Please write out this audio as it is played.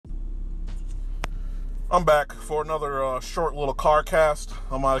I'm back for another short little car cast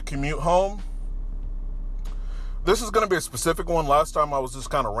on my commute home. This is going to be a specific one. Last time I was just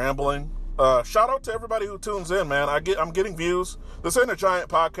kind of rambling. Shout out to everybody who tunes in, man. I'm getting views. This ain't a giant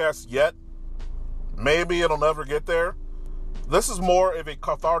podcast yet. Maybe it'll never get there. This is more of a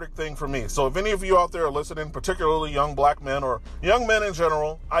cathartic thing for me. So if any of you out there are listening, particularly young black men or young men in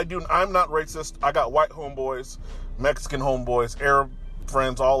general, I'm not racist. I got white homeboys, Mexican homeboys, Arab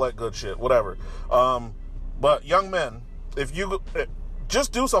friends, all that good shit, whatever. But young men, if you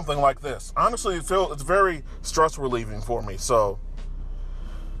just do something like this, honestly, it's very stress relieving for me. So,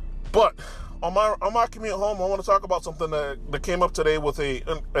 but on my commute home, I want to talk about something that came up today with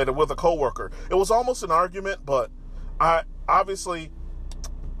a coworker. It was almost an argument, but I obviously,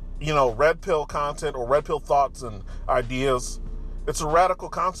 red pill content or red pill thoughts and ideas. It's a radical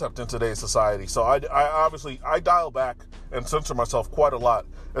concept in today's society. So I obviously dial back and censor myself quite a lot,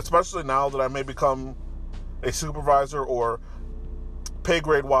 especially now that I may become a supervisor or pay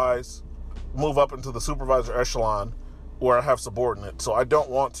grade wise move up into the supervisor echelon where I have subordinates. So I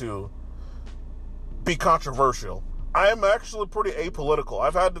don't want to be controversial. I am actually pretty apolitical.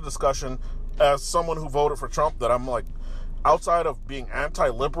 I've had the discussion as someone who voted for Trump that I'm like, outside of being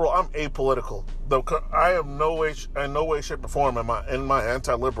anti-liberal, I'm apolitical. Though I am in no way, shape, or form in my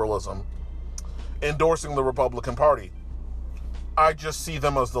anti-liberalism endorsing the Republican Party. I just see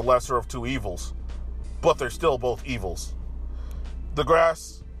them as the lesser of two evils, but they're still both evils. The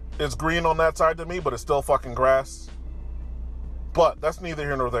grass is green on that side to me, but it's still fucking grass. But that's neither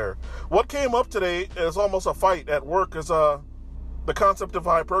here nor there. What came up today is almost a fight at work is the concept of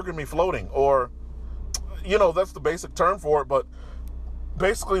hypergamy floating, or that's the basic term for it, but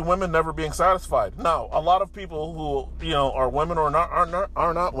basically women never being satisfied. Now, a lot of people who, are women or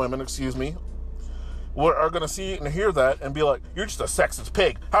are not women, are going to see and hear that and be like, you're just a sexist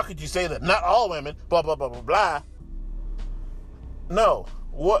pig. How could you say that? Not all women, blah, blah, blah, blah, blah. No.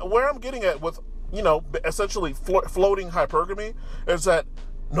 Where I'm getting at with, essentially floating hypergamy is that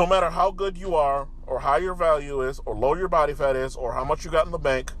no matter how good you are or high your value is or low your body fat is or how much you got in the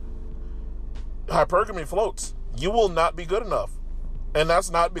bank, hypergamy floats. You will not be good enough. And that's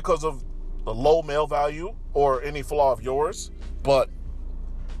not because of the low male value or any flaw of yours, but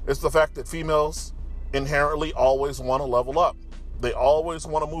it's the fact that females inherently always want to level up. They always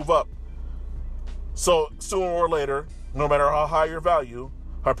want to move up. So sooner or later, no matter how high your value,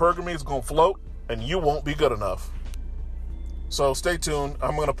 hypergamy is going to float and you won't be good enough. So stay tuned.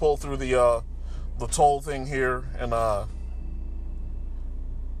 I'm going to pull through the toll thing here and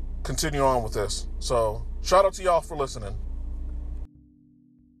continue on with this. So shout out to y'all for listening.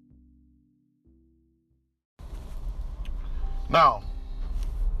 Now,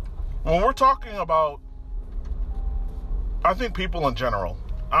 when we're talking about, I think people in general,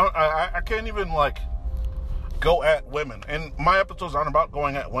 I can't even go at women. And my episodes aren't about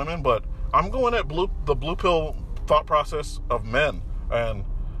going at women, but I'm going at the blue pill thought process of men and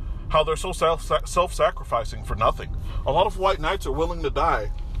how they're so self-sacrificing for nothing. A lot of white knights are willing to die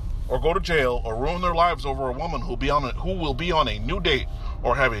or go to jail or ruin their lives over a woman who will be on a new date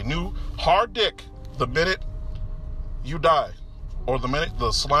or have a new hard dick the minute you die or the minute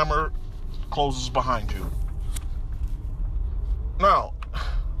the slammer closes behind you. Now,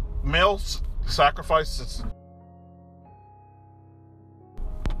 male sacrifices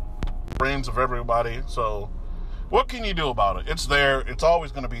brains of everybody, so what can you do about it? It's there. It's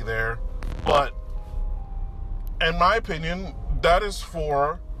always going to be there. But in my opinion, that is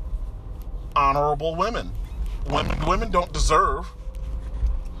for honorable women. Women don't deserve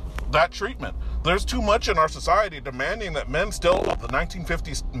that treatment. There's too much in our society demanding that men still have the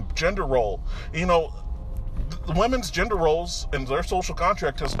 1950s gender role. The women's gender roles and their social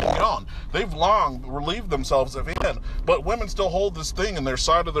contract has been gone. They've long relieved themselves of it. But women still hold this thing in their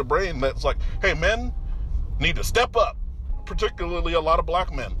side of their brain that's like, hey, men need to step up. Particularly a lot of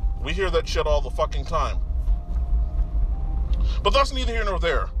black men. We hear that shit all the fucking time. But that's neither here nor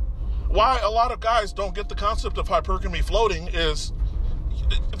there. Why a lot of guys don't get the concept of hypergamy floating is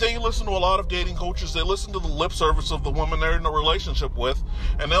they listen to a lot of dating coaches. They listen to the lip service of the woman they're in a relationship with,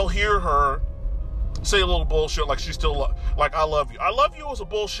 and they'll hear her say a little bullshit like she's still like, I love you. I love you is a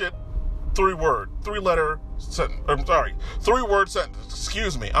bullshit 3-word sentence.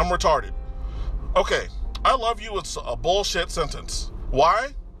 Excuse me, I'm retarded. Okay, I love you is a bullshit sentence. Why?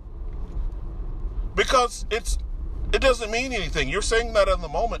 Because it doesn't mean anything. You're saying that in the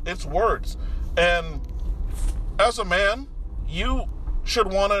moment. It's words. And as a man, you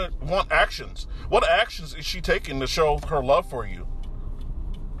should want actions. What actions is she taking to show her love for you?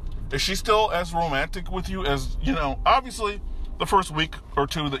 Is she still as romantic with you as, obviously the first week or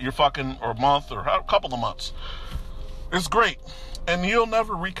two that you're fucking, or month, or a couple of months. It's great. And you'll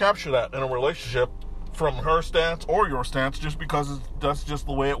never recapture that in a relationship from her stance or your stance, just because that's just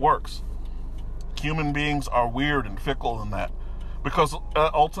the way it works. Human beings are weird and fickle in that. Because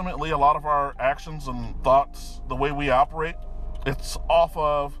ultimately, a lot of our actions and thoughts, the way we operate, it's off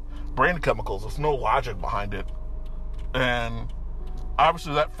of brain chemicals. There's no logic behind it. And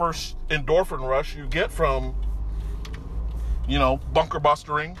obviously that first endorphin rush you get from, bunker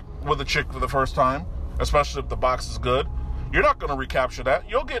bustering with a chick for the first time, especially if the box is good, you're not going to recapture that.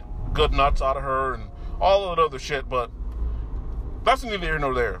 You'll get good nuts out of her and all of that other shit, but that's neither here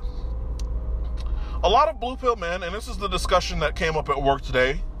nor there. A lot of blue pill men, and this is the discussion that came up at work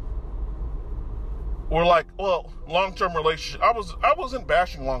today, were like, well, long-term relationship. I wasn't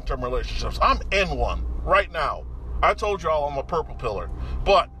bashing long-term relationships. I'm in one right now. I told y'all I'm a purple pillar,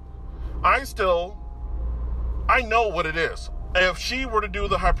 but I know what it is. If she were to do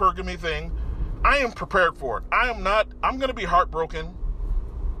the hypergamy thing, I am prepared for it. I'm going to be heartbroken,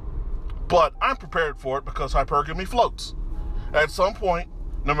 but I'm prepared for it because hypergamy floats. At some point,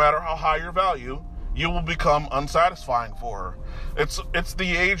 no matter how high your value, you will become unsatisfying for her. It's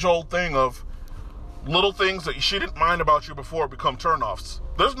the age-old thing of little things that she didn't mind about you before become turnoffs.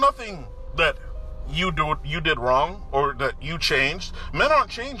 There's nothing that you did wrong or that you changed. Men aren't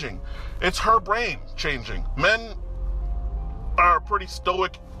changing. It's her brain changing. Men are pretty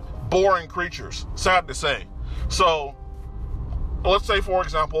stoic, boring creatures, sad to say. So let's say, for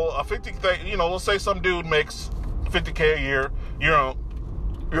example, let's say some dude makes $50K a year.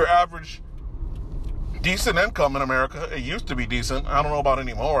 Your average decent income in America, it used to be decent. I don't know about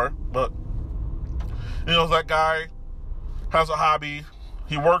anymore, but that guy has a hobby.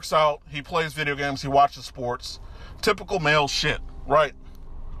 He works out, he plays video games, he watches sports. Typical male shit, right?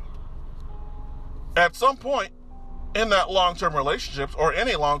 At some point in that long-term relationships, or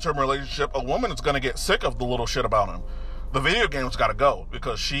any long-term relationship, a woman is going to get sick of the little shit about him. The video game's got to go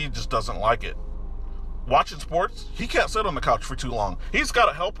because she just doesn't like it. Watching sports, he can't sit on the couch for too long. He's got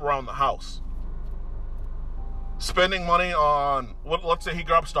to help around the house. Spending money on, let's say he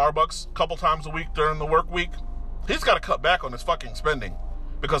grabs Starbucks a couple times a week during the work week. He's got to cut back on his fucking spending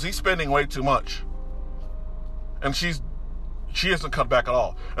because he's spending way too much. And she hasn't cut back at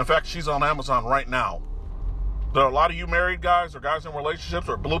all. In fact, she's on Amazon right now. There are a lot of you married guys or guys in relationships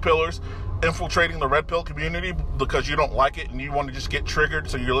or blue pillars infiltrating the red pill community because you don't like it and you want to just get triggered,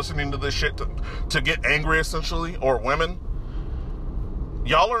 so you're listening to this shit to get angry, essentially, or women.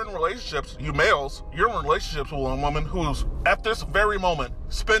 Y'all are in relationships, you males, you're in relationships with a woman who's, at this very moment,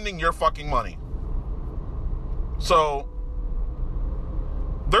 spending your fucking money. So,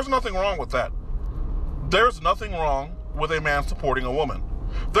 there's nothing wrong with that. There's nothing wrong with a man supporting a woman.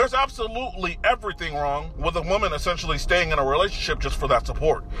 There's absolutely everything wrong with a woman essentially staying in a relationship just for that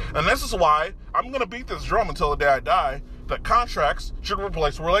support. And this is why I'm going to beat this drum until the day I die, that contracts should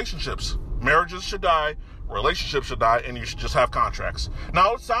replace relationships. Marriages should die, relationships should die, and you should just have contracts.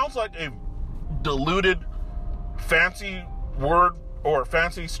 Now, it sounds like a diluted, fancy word or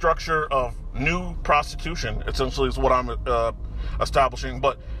fancy structure of new prostitution, essentially, is what I'm establishing.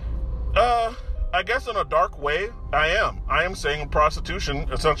 But I guess in a dark way, I am saying prostitution,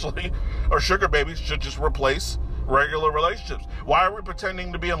 essentially, or sugar babies should just replace regular relationships. Why are we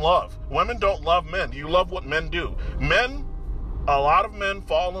pretending to be in love? Women don't love men. You love what men do. A lot of men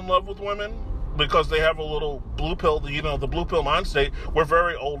fall in love with women because they have a little blue pill, the blue pill mind state. We're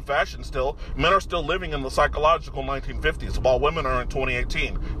very old-fashioned still. Men are still living in the psychological 1950s, while women are in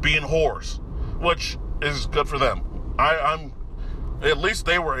 2018 being whores, which is good for them. At least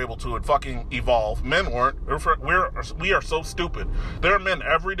they were able to fucking evolve. Men weren't. We are so stupid. There are men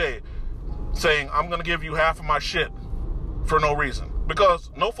every day saying, I'm going to give you half of my shit for no reason. Because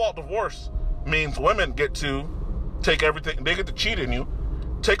no-fault divorce means women get to take everything. They get to cheat on you,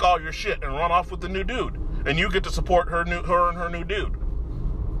 take all your shit, and run off with the new dude. And you get to support her and her new dude.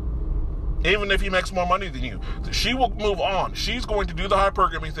 Even if he makes more money than you. She will move on. She's going to do the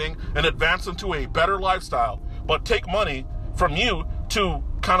hypergamy thing and advance into a better lifestyle, but take money from you to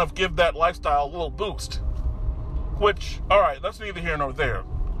kind of give that lifestyle a little boost. Which, alright, that's neither here nor there.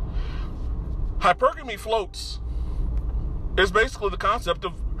 Hypergamy floats is basically the concept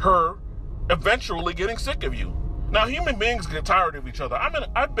of her eventually getting sick of you. Now, human beings get tired of each other.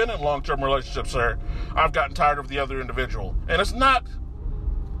 I've been in long-term relationships where I've gotten tired of the other individual. And it's not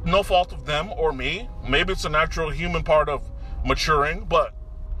no fault of them or me. Maybe it's a natural human part of maturing, but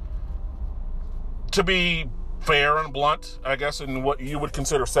to be fair and blunt, I guess, in what you would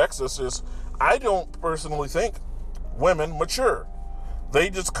consider sexist, is I don't personally think women mature. They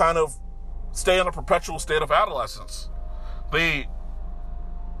just kind of stay in a perpetual state of adolescence. they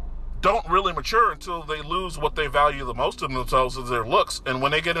don't really mature until they lose what they value the most in themselves, is their looks. And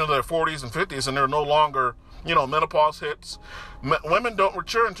when they get into their 40s and 50s and they're no longer, menopause hits, women don't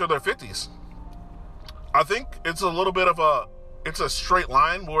mature until their 50s. I think it's a little bit of it's a straight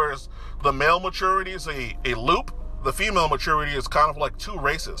line, whereas the male maturity is a loop. The female maturity is kind of like two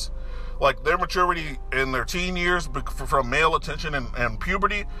races. Like, their maturity in their teen years from male attention and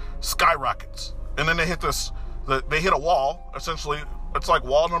puberty skyrockets. And then they hit a wall, essentially. It's like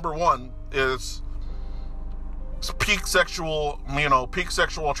wall number one is peak sexual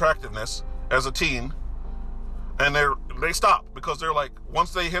attractiveness as a teen. And they stop because they're like,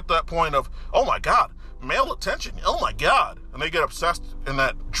 once they hit that point of, oh my God, male attention, oh my God, and they get obsessed in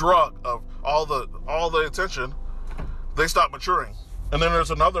that drug of all the attention, they stop maturing. And then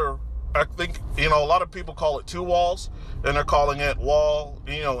there's another, I think, a lot of people call it two walls, and they're calling it wall,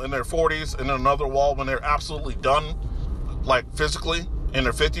 in their 40s, and then another wall when they're absolutely done, like physically, in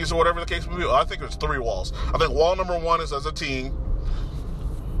their 50s or whatever the case may be. I think it's three walls. I think wall number one is as a teen,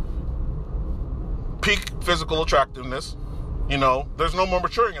 peak physical attractiveness. There's no more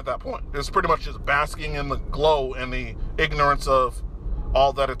maturing at that point. It's pretty much just basking in the glow and the ignorance of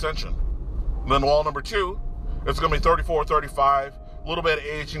all that attention. Then wall number two, it's going to be 34, 35. A little bit of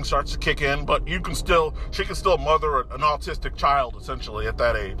aging starts to kick in, but she can still mother an autistic child, essentially, at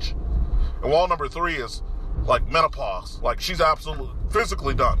that age. And wall number three is like menopause. Like, she's absolutely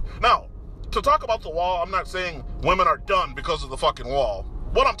physically done. Now, to talk about the wall, I'm not saying women are done because of the fucking wall.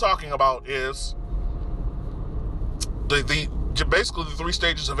 What I'm talking about is basically the three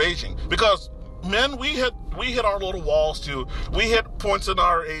stages of aging. Because men, we hit our little walls too. We hit points in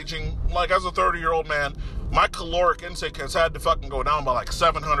our aging. Like, as a 30-year-old man, my caloric intake has had to fucking go down by like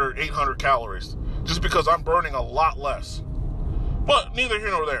 700, 800 calories. Just because I'm burning a lot less. But neither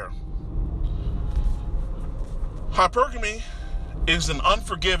here nor there. Hypergamy is an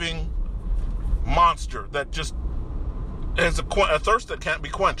unforgiving monster that just has a thirst that can't be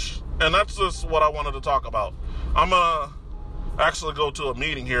quenched. And that's just what I wanted to talk about. I'm going to actually go to a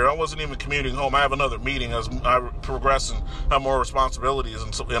meeting here. I wasn't even commuting home. I have another meeting as I progress and have more responsibilities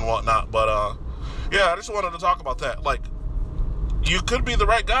and whatnot. But, yeah, I just wanted to talk about that. Like, you could be the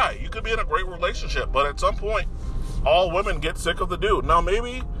right guy. You could be in a great relationship. But at some point, all women get sick of the dude. Now,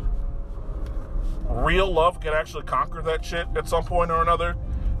 maybe real love can actually conquer that shit at some point or another.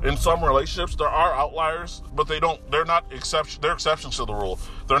 In some relationships, there are outliers, but they're exceptions to the rule.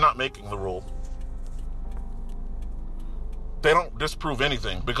 They're not making the rule. They don't disprove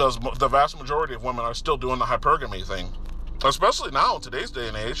anything, because the vast majority of women are still doing the hypergamy thing. Especially now in today's day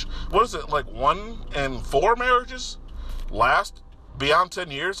and age. What is it, like 1 in 4 marriages last beyond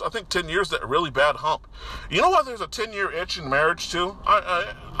 10 years? I think 10 years is a really bad hump. You know why there's a 10-year itch in marriage too?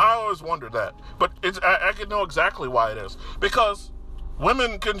 I always wondered that. But I can know exactly why it is. Because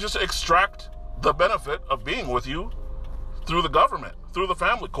women can just extract the benefit of being with you through the government, through the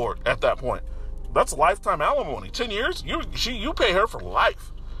family court at that point. That's lifetime alimony. 10 years, you pay her for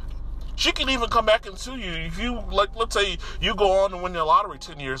life. She can even come back and sue you if you, like, let's say you go on and win the lottery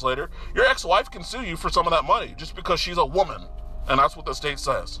 10 years later. Your ex-wife can sue you for some of that money just because she's a woman. And that's what the state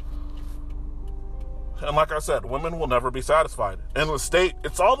says. And like I said, women will never be satisfied. And the state,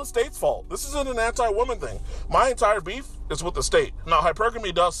 it's all the state's fault. This isn't an anti-woman thing. My entire beef is with the state. Now,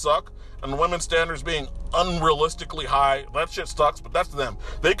 hypergamy does suck, and women's standards being unrealistically high, that shit sucks, but that's them.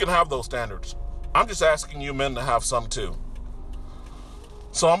 They can have those standards. I'm just asking you men to have some too.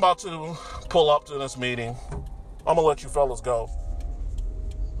 So I'm about to pull up to this meeting. I'm going to let you fellas go.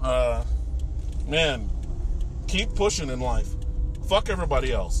 Man, keep pushing in life. Fuck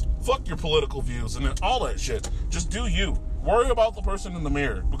everybody else. Fuck your political views and all that shit. Just do you. Worry about the person in the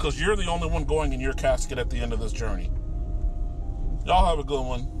mirror, because you're the only one going in your casket at the end of this journey. Y'all have a good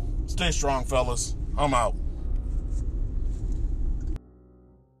one. Stay strong, fellas. I'm out.